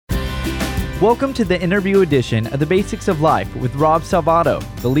Welcome to the interview edition of The Basics of Life with Rob Salvato,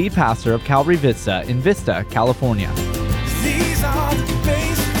 the lead pastor of Calvary Vista in Vista, California. These are the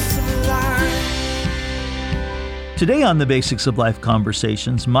basics of life. Today on the Basics of Life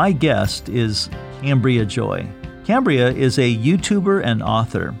Conversations, my guest is Cambria Joy. Cambria is a YouTuber and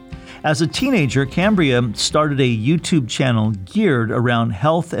author. As a teenager, Cambria started a YouTube channel geared around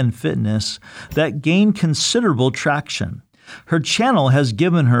health and fitness that gained considerable traction. Her channel has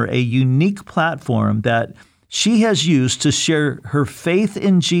given her a unique platform that she has used to share her faith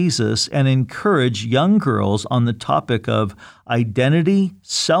in Jesus and encourage young girls on the topic of identity,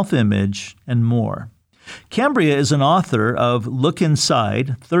 self-image, and more. Cambria is an author of Look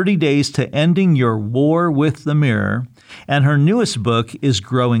Inside, 30 Days to Ending Your War with the Mirror, and her newest book is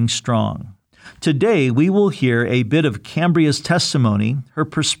Growing Strong. Today, we will hear a bit of Cambria's testimony, her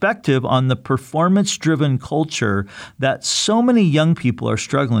perspective on the performance-driven culture that so many young people are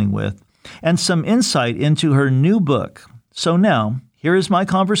struggling with, and some insight into her new book. So now, here is my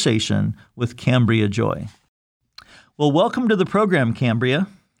conversation with Cambria Joy. Well, welcome to the program, Cambria.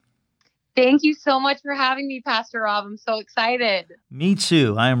 Thank you so much for having me, Pastor Rob. I'm so excited. Me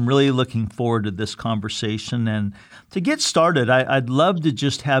too. I am really looking forward to this conversation. And to get started, I'd love to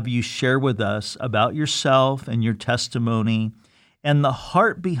just have you share with us about yourself and your testimony and the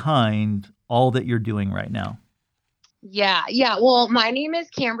heart behind all that you're doing right now. Yeah. Well, my name is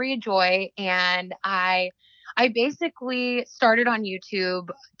Cambria Joy, and I basically started on YouTube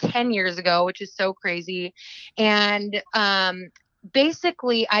 10 years ago, which is so crazy. And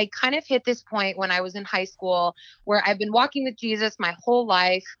basically, I kind of hit this point when I was in high school where I've been walking with Jesus my whole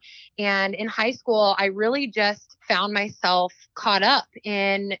life. And in high school, I really just found myself caught up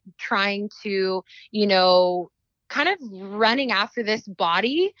in trying to, kind of running after this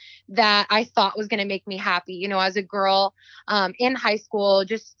body that I thought was going to make me happy. As a girl in high school,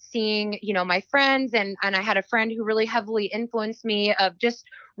 just seeing, my friends, and I had a friend who really heavily influenced me of just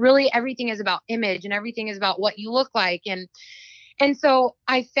really everything is about image and everything is about what you look like. And so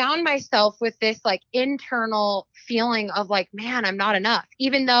I found myself with this internal feeling of man, I'm not enough.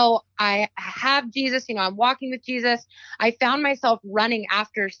 Even though I have Jesus, I'm walking with Jesus, I found myself running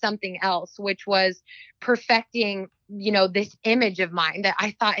after something else, which was perfecting, this image of mine that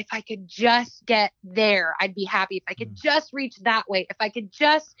I thought if I could just get there, I'd be happy. If I could just reach that weight, if I could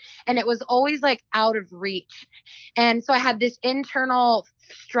just, and it was always out of reach. And so I had this internal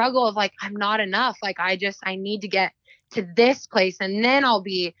struggle of I'm not enough. I need to get to this place, and then I'll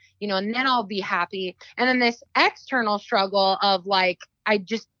be, and then I'll be happy. And then this external struggle of I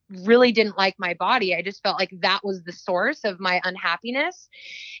just really didn't like my body. I just felt like that was the source of my unhappiness.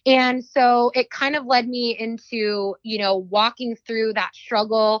 And so it kind of led me into, walking through that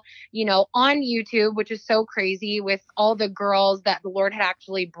struggle, on YouTube, which is so crazy, with all the girls that the Lord had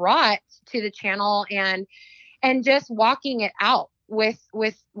actually brought to the channel, and just walking it out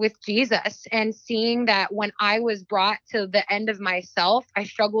with Jesus, and seeing that when I was brought to the end of myself, I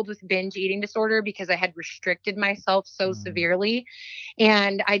struggled with binge eating disorder because I had restricted myself so severely.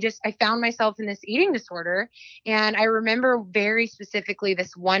 And I found myself in this eating disorder. And I remember very specifically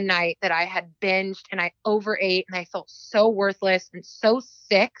this one night that I had binged and I overate, and I felt so worthless and so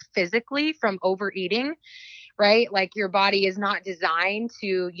sick physically from overeating. Right? Your body is not designed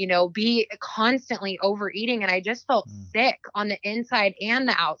to, be constantly overeating. And I just felt sick on the inside and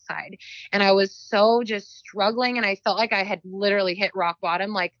the outside. And I was so just struggling. And I felt like I had literally hit rock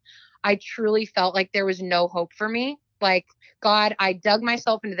bottom. I truly felt like there was no hope for me. God, I dug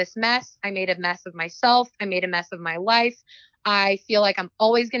myself into this mess. I made a mess of myself. I made a mess of my life. I feel like I'm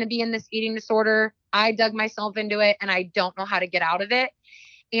always going to be in this eating disorder. I dug myself into it, and I don't know how to get out of it.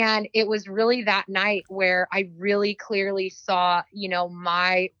 And it was really that night where I really clearly saw,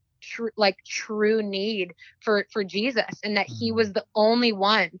 my true need for Jesus, and that he was the only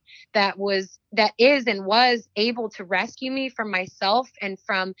one that is and was able to rescue me from myself and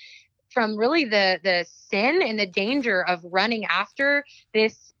from really the sin and the danger of running after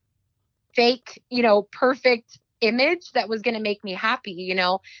this fake, perfect image that was going to make me happy,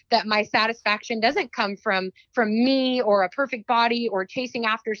 that my satisfaction doesn't come from me or a perfect body or chasing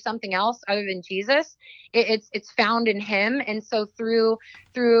after something else other than Jesus. It's found in him. And so through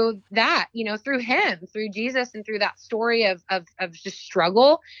that, through him, through Jesus, and through that story of just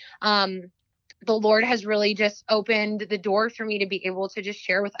struggle, the Lord has really just opened the door for me to be able to just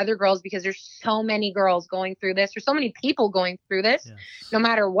share with other girls, because there's so many girls going through this. There's so many people going through this, no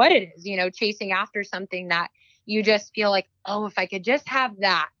matter what it is, chasing after something that you just feel like, oh, if I could just have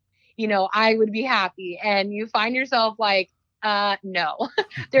that, I would be happy. And you find yourself no,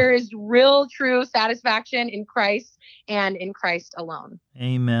 there is real, true satisfaction in Christ and in Christ alone.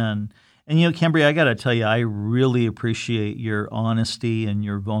 Amen. And Cambria, I got to tell you, I really appreciate your honesty and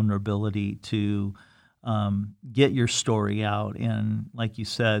your vulnerability to get your story out. And like you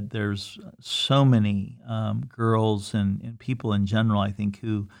said, there's so many girls and people in general, I think,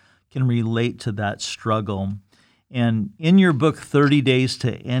 who can relate to that struggle. And in your book, 30 Days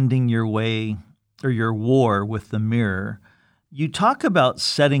to Ending Your Way or Your War with the Mirror, you talk about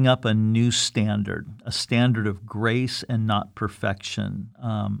setting up a new standard, a standard of grace and not perfection.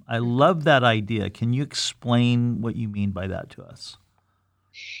 I love that idea. Can you explain what you mean by that to us?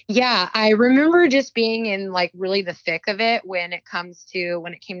 Yeah, I remember just being in like really the thick of it when it came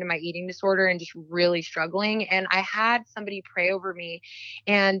to my eating disorder and just really struggling. And I had somebody pray over me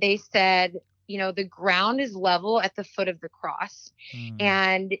and they said, the ground is level at the foot of the cross.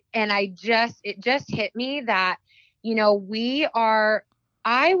 And it just hit me that,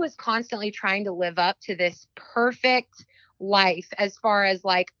 I was constantly trying to live up to this perfect life as far as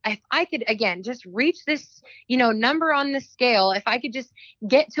like, if I could, again, just reach this, number on the scale, if I could just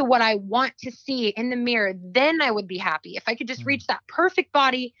get to what I want to see in the mirror, then I would be happy. If I could just reach that perfect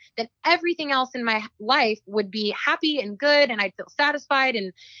body, then everything else in my life would be happy and good. And I'd feel satisfied.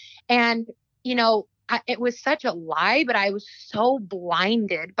 And, it was such a lie, but I was so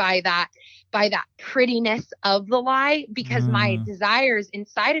blinded by that prettiness of the lie, because my desires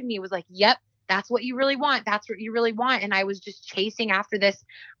inside of me was like, yep, that's what you really want. That's what you really want. And I was just chasing after this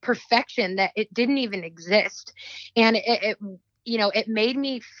perfection that it didn't even exist. And it made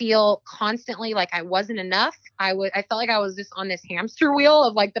me feel constantly like I wasn't enough. I felt like I was just on this hamster wheel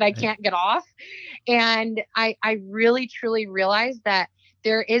of like that I can't get off. And I really, truly realized that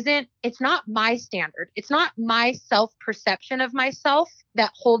it's not my standard. It's not my self-perception of myself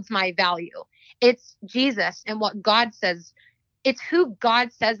that holds my value. It's Jesus and what God says. It's who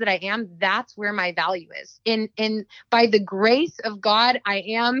God says that I am. That's where my value is. By the grace of God, I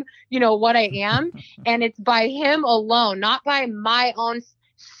am, what I am. And it's by him alone, not by my own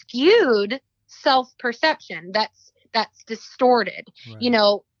skewed self-perception that's distorted.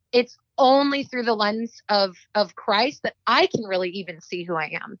 Right. It's only through the lens of Christ that I can really even see who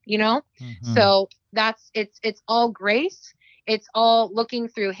I am, So it's all grace. It's all looking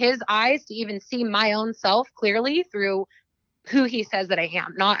through his eyes to even see my own self clearly through who he says that I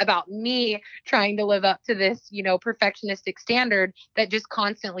am, not about me trying to live up to this, perfectionistic standard that just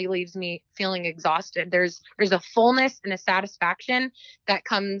constantly leaves me feeling exhausted. There's a fullness and a satisfaction that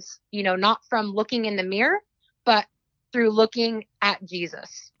comes, not from looking in the mirror, but through looking at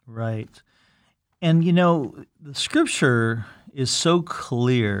Jesus. Right. And, the scripture is so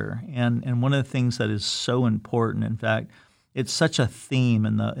clear. And one of the things that is so important, in fact, it's such a theme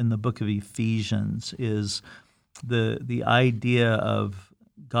in the book of Ephesians, is the idea of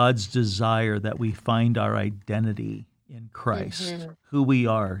God's desire that we find our identity in Christ, who we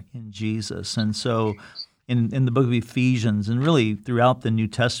are in Jesus. And so in the book of Ephesians, and really throughout the New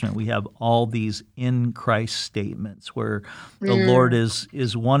Testament, we have all these in Christ statements where the Lord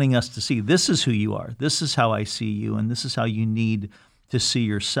is wanting us to see, this is who you are, this is how I see you, and this is how you need to see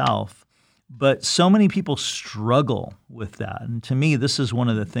yourself. But so many people struggle with that. And to me, this is one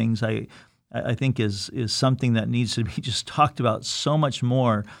of the things I think is something that needs to be just talked about so much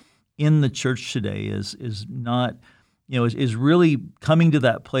more in the church today, is not, is really coming to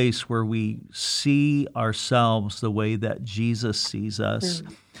that place where we see ourselves the way that Jesus sees us.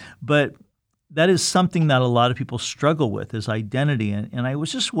 But that is something that a lot of people struggle with, is identity. And I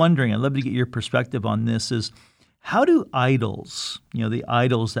was just wondering, I'd love to get your perspective on this, is how do idols, the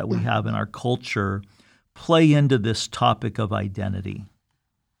idols that we have in our culture, play into this topic of identity?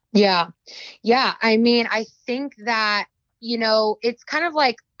 Yeah. I mean, I think that, it's kind of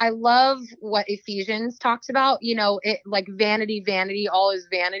like, I love what Ephesians talks about, it like vanity, all is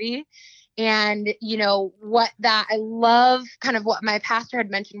vanity. And, I love kind of what my pastor had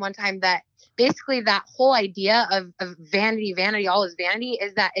mentioned one time, that basically that whole idea of vanity, all is vanity,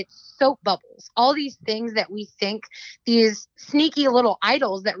 is that it's soap bubbles. All these things that we think, these sneaky little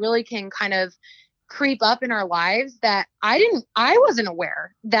idols that really can kind of creep up in our lives, that I wasn't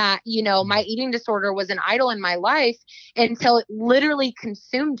aware that, my eating disorder was an idol in my life until it literally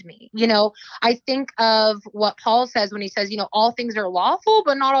consumed me. I think of what Paul says when he says, all things are lawful,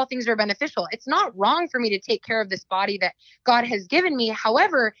 but not all things are beneficial. It's not wrong for me to take care of this body that God has given me.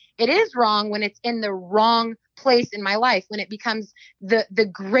 However, it is wrong when it's in the wrong place in my life, when it becomes the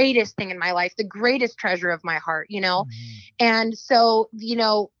greatest thing in my life, the greatest treasure of my heart, And so,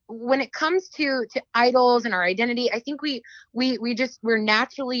 when it comes to idols and our identity, I think we're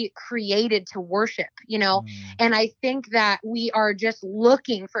naturally created to worship, and I think that we are just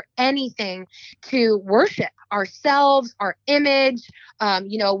looking for anything to worship ourselves, our image.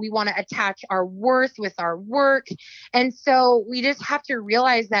 We want to attach our worth with our work. And so we just have to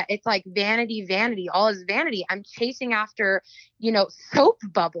realize that it's like vanity, vanity, all is vanity. I'm chasing after, soap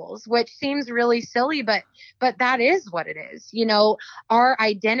bubbles, which seems really silly, but that is what it is. Our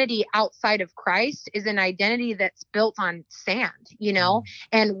identity outside of Christ is an identity that's built on sand,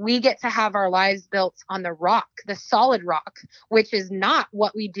 and we get to have our lives built on the rock, the solid rock, which is not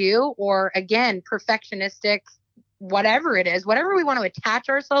what we do, or again, perfectionistic, whatever it is, whatever we want to attach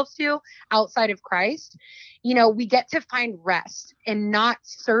ourselves to outside of Christ, we get to find rest in not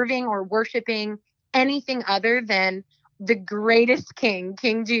serving or worshiping anything other than the greatest King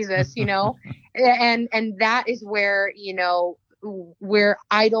Jesus, and that is where, where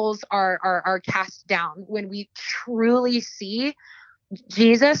idols are cast down, when we truly see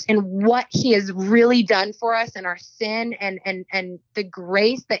Jesus and what he has really done for us, and our sin and the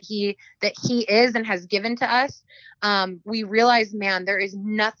grace that he is and has given to us. We realize, man, there is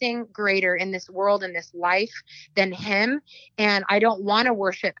nothing greater in this world, in this life, than him. And I don't want to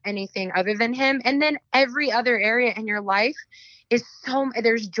worship anything other than him. And then every other area in your life is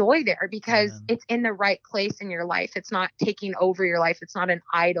there's joy there, because it's in the right place in your life. It's not taking over your life. It's not an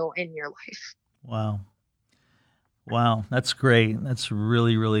idol in your life. Wow, that's great. That's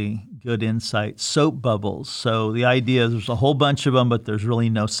really, really good insight. Soap bubbles. So the idea is there's a whole bunch of them, but there's really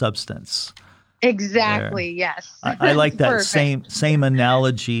no substance. Exactly. There. Yes. I like that same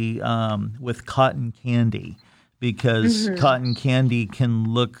analogy with cotton candy, because cotton candy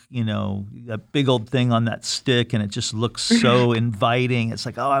can look, a big old thing on that stick, and it just looks so inviting. It's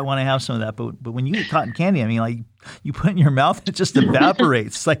like, oh, I want to have some of that. But when you eat cotton candy, I mean, like, you put it in your mouth, it just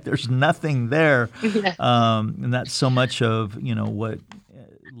evaporates. It's like there's nothing there. And that's so much of, what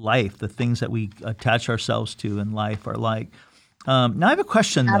life, the things that we attach ourselves to in life are like. Now I have a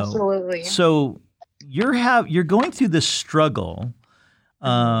question, though. Absolutely. So you're going through this struggle,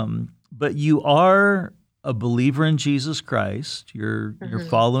 but you are a believer in Jesus Christ. You're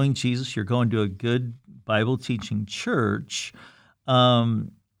following Jesus. You're going to a good Bible teaching church.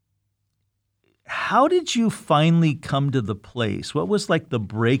 How did you finally come to the place? What was like the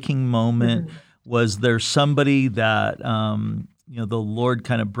breaking moment? Was there somebody that the Lord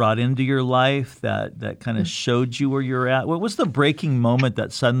kind of brought into your life that kind of showed you where you're at? What was the breaking moment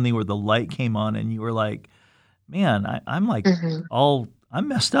that suddenly where the light came on and you were like, man, I'm like I'm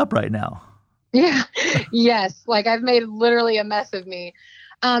messed up right now? Yeah. Yes. Like, I've made literally a mess of me.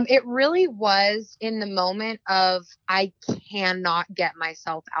 It really was in the moment of, I cannot get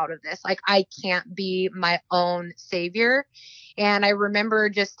myself out of this. Like, I can't be my own savior. And I remember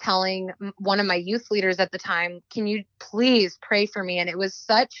just telling one of my youth leaders at the time, can you please pray for me? And it was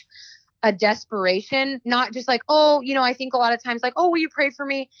such a desperation, not just like, oh, I think a lot of times like, oh, will you pray for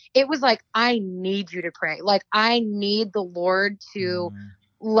me? It was like, I need you to pray. Like, I need the Lord to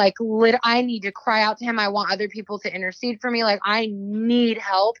I need to cry out to him. I want other people to intercede for me. Like, I need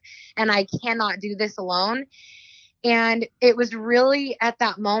help, and I cannot do this alone. And it was really at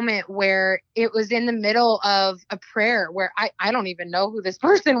that moment where it was in the middle of a prayer where I don't even know who this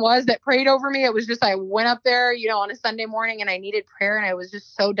person was that prayed over me. It was just, I went up there, on a Sunday morning, and I needed prayer, and I was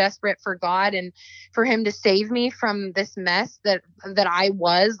just so desperate for God and for him to save me from this mess that I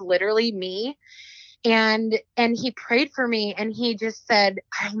was, literally me. And he prayed for me, and he just said,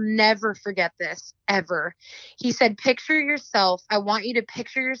 I'll never forget this ever. He said, picture yourself. I want you to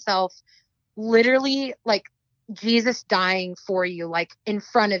picture yourself literally like Jesus dying for you, like in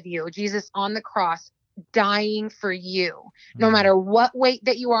front of you, Jesus on the cross dying for you, no matter what weight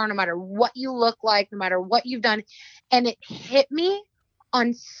that you are, no matter what you look like, no matter what you've done. And it hit me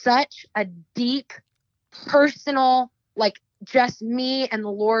on such a deep, personal, like, just me and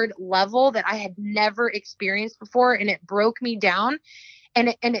the Lord level that I had never experienced before. And it broke me down,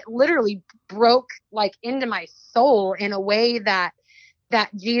 and it literally broke like into my soul in a way that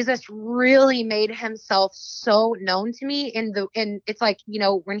Jesus really made himself so known to me and it's like,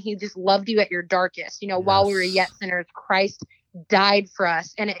 when he just loved you at your darkest, while we were yet sinners, Christ died for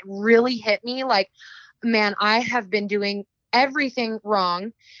us. And it really hit me like, man, I have been doing everything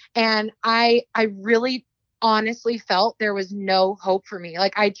wrong. And I really honestly felt there was no hope for me.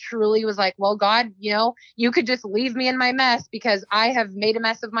 Like, I truly was like, well, God, you could just leave me in my mess, because I have made a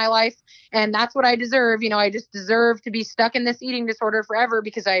mess of my life, and that's what I deserve. I just deserve to be stuck in this eating disorder forever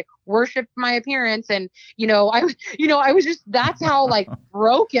because I worshiped my appearance. And, I was just, that's how like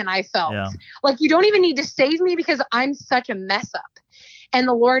broken I felt. Yeah. Like, you don't even need to save me because I'm such a mess up. And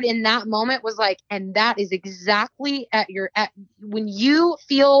the Lord in that moment was like, and that is exactly when you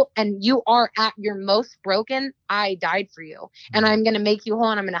feel and you are at your most broken, I died for you, and I'm going to make you whole,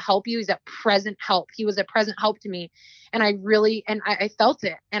 and I'm going to help you. He's a present help. He was a present help to me. And I felt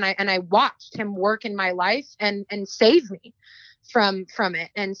it. And I watched him work in my life and save me from it.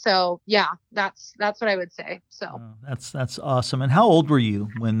 And so, yeah, that's what I would say. So That's awesome. And how old were you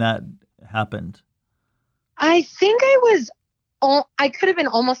when that happened? I think I could have been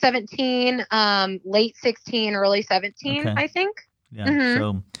almost 17, late 16, early 17, Okay. I think. Yeah. Mm-hmm.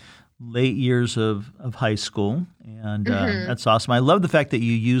 So late years of high school. And Mm-hmm. that's awesome. I love the fact that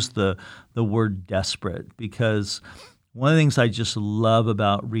you used the word desperate, because one of the things I just love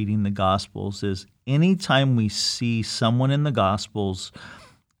about reading the Gospels is anytime we see someone in the Gospels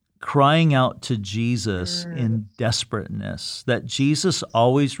crying out to Jesus in desperateness, that Jesus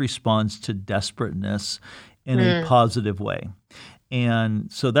always responds to desperateness in a positive way.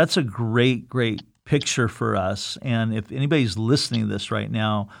 And so that's a great, great picture for us. And if anybody's listening to this right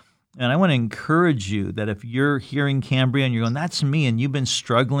now, and I want to encourage you that if you're hearing Cambria and you're going, that's me, and you've been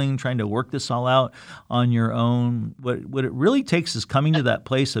struggling, trying to work this all out on your own, what it really takes is coming to that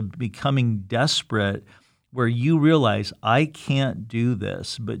place of becoming desperate, where you realize, I can't do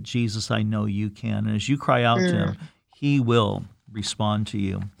this, but Jesus, I know you can. And as you cry out to him, he will respond to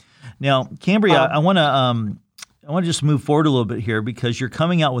you. Now, Cambria, I want to just move forward a little bit here, because you're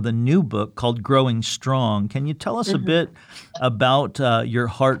coming out with a new book called Growing Strong. Can you tell us a bit about your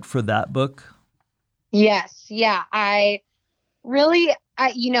heart for that book? Yes. Yeah. I read,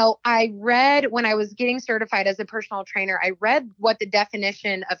 when I was getting certified as a personal trainer, I read what the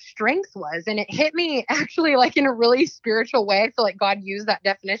definition of strength was, and it hit me actually like in a really spiritual way. I feel like God used that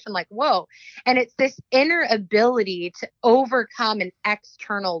definition, like, whoa. And it's this inner ability to overcome an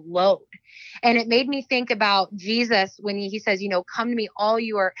external load. And it made me think about Jesus when he says, come to me, all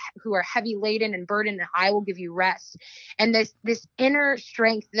you who are heavy laden and burdened, and I will give you rest. And this inner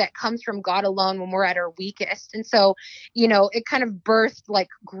strength that comes from God alone when we're at our weakest. And so, it kind of birthed like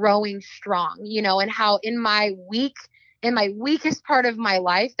growing strong, and how in my weakest part of my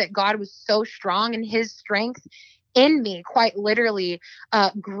life, that God was so strong, and his strength in me quite literally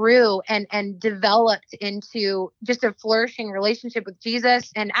grew and developed into just a flourishing relationship with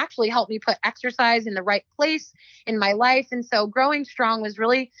Jesus, and actually helped me put exercise in the right place in my life. And so growing strong was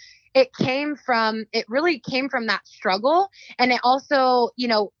really, it really came from that struggle. And it also,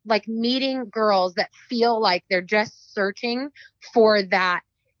 like meeting girls that feel like they're just searching for that,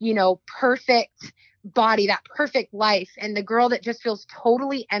 perfect body, that perfect life, and the girl that just feels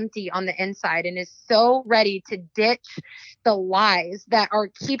totally empty on the inside and is so ready to ditch the lies that are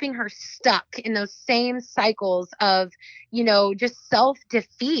keeping her stuck in those same cycles of, just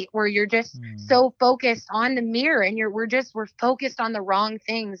self-defeat, where you're just so focused on the mirror, and we're focused on the wrong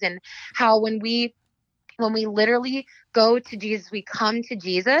things. And how when we literally go to Jesus, we come to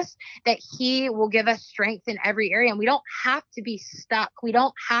Jesus, that he will give us strength in every area. And we don't have to be stuck. We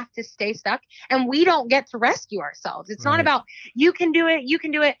don't have to stay stuck. And we don't get to rescue ourselves. It's not about, you can do it. You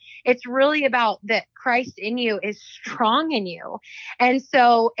can do it. It's really about that Christ in you is strong in you. And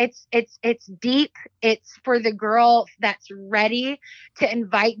so it's deep. It's for the girl that's ready to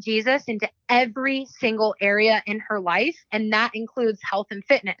invite Jesus into every single area in her life. And that includes health and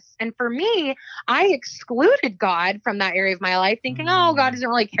fitness. And for me, I excluded God from that area of my life, thinking, oh, God doesn't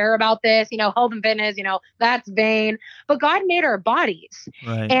really care about this, health and fitness, that's vain. But God made our bodies.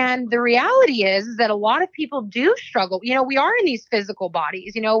 Right. And the reality is that a lot of people do struggle. We are in these physical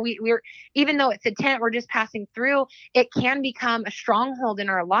bodies, we're, even though it's a tent, we're just passing through, it can become a stronghold in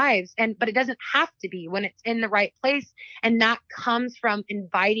our lives. But it doesn't have to be when it's in the right place. And that comes from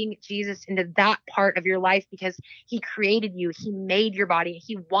inviting Jesus into that part of your life, because he created you. He made your body.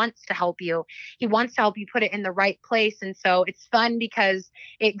 He wants to help you. He wants to help you put it in the right place. And so it's fun because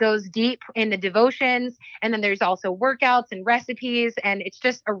it goes deep in the devotions, and then there's also workouts and recipes. And it's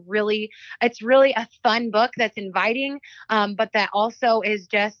just it's really a fun book that's inviting, but that also is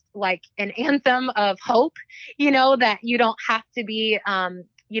just like an anthem of hope, that you don't have to be,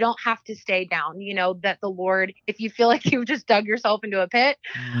 you don't have to stay down, that the Lord, if you feel like you've just dug yourself into a pit,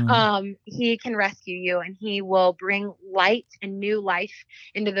 he can rescue you, and he will bring light and new life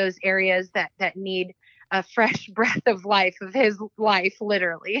into those areas that need a fresh breath of life, of his life,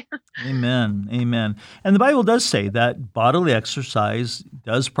 literally. Amen. Amen. And the Bible does say that bodily exercise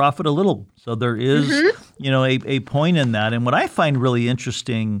does profit a little. So there is, a point in that. And what I find really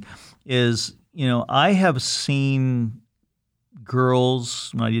interesting is, I have seen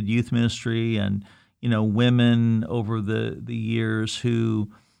girls when I did youth ministry and, women over the years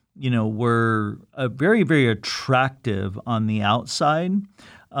who, were very, very attractive on the outside.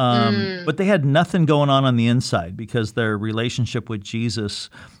 But they had nothing going on the inside because their relationship with Jesus,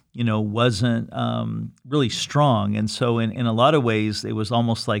 wasn't really strong. And so in a lot of ways, it was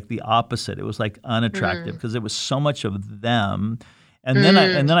almost like the opposite. It was like unattractive because it was so much of them. And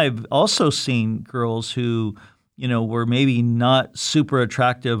then I've also seen girls who, were maybe not super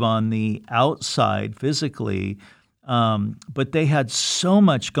attractive on the outside physically, but they had so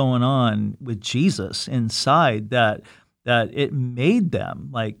much going on with Jesus inside that it made them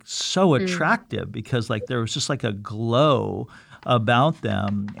like so attractive because like there was just like a glow about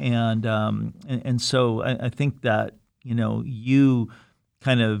them. And so I think that, you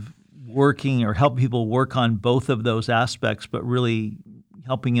kind of working or help people work on both of those aspects, but really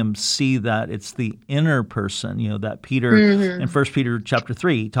helping them see that it's the inner person, that Peter in 1 Peter chapter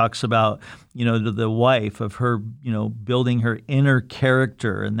 3 talks about, the wife of her, building her inner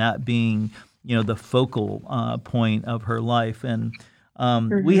character and that being, the focal point of her life. And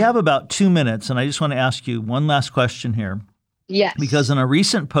we have about 2 minutes, and I just want to ask you one last question here. Yes. Because in a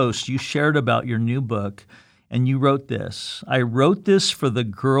recent post, you shared about your new book, and you wrote this. I wrote this for the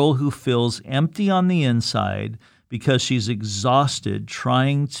girl who feels empty on the inside because she's exhausted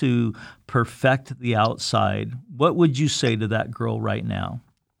trying to perfect the outside. What would you say to that girl right now?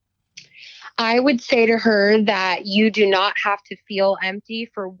 I would say to her that you do not have to feel empty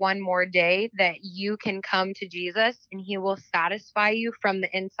for one more day, that you can come to Jesus and he will satisfy you from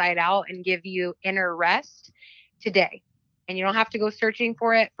the inside out and give you inner rest today. And you don't have to go searching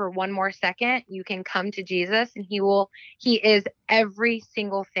for it for one more second. You can come to Jesus and he is every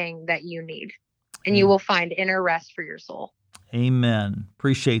single thing that you need. And you will find inner rest for your soul. Amen.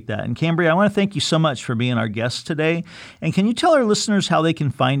 Appreciate that. And Cambria, I want to thank you so much for being our guest today. And can you tell our listeners how they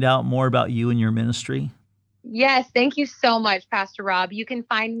can find out more about you and your ministry? Yes, thank you so much, Pastor Rob. You can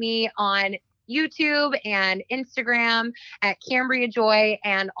find me on YouTube and Instagram at Cambria Joy,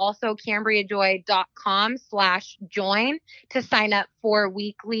 and also CambriaJoy.com/join to sign up for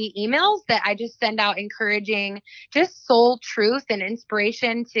weekly emails that I just send out encouraging just soul truth and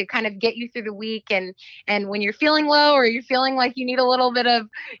inspiration to kind of get you through the week. And when you're feeling low or you're feeling like you need a little bit of,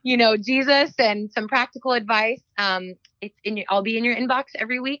 Jesus and some practical advice, I'll be in your inbox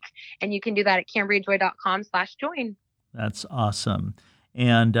every week, and you can do that at CambriaJoy.com/join. That's awesome.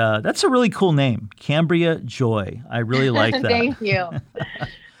 And that's a really cool name, Cambria Joy. I really like that. Thank you.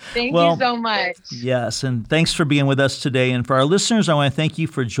 Thank you so much. Yes, and thanks for being with us today. And for our listeners, I want to thank you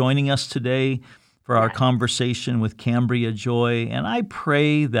for joining us today for our conversation with Cambria Joy. And I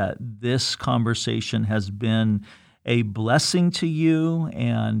pray that this conversation has been a blessing to you.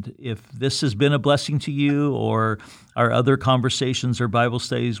 And if this has been a blessing to you or our other conversations or Bible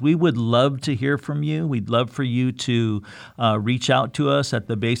studies, we would love to hear from you. We'd love for you to reach out to us at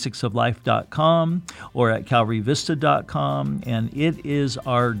thebasicsoflife.com or at calvaryvista.com. And it is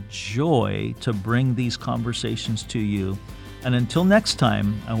our joy to bring these conversations to you. And until next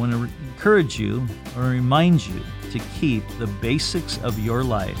time, I want to encourage you or remind you to keep the basics of your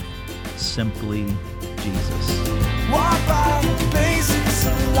life simply Jesus. Walk by the basics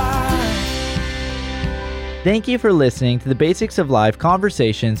of life. Thank you for listening to the Basics of Life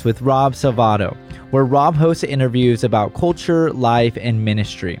Conversations with Rob Salvato, where Rob hosts interviews about culture, life, and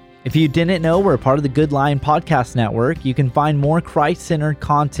ministry. If you didn't know, we're part of the Good Lion Podcast Network. You can find more Christ-centered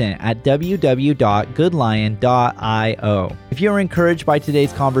content at www.goodlion.io. If you're encouraged by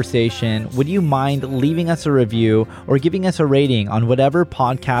today's conversation, would you mind leaving us a review or giving us a rating on whatever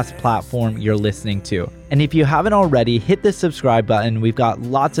podcast platform you're listening to? And if you haven't already, hit the subscribe button. We've got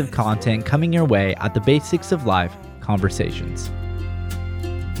lots of content coming your way at the Basics of Life Conversations.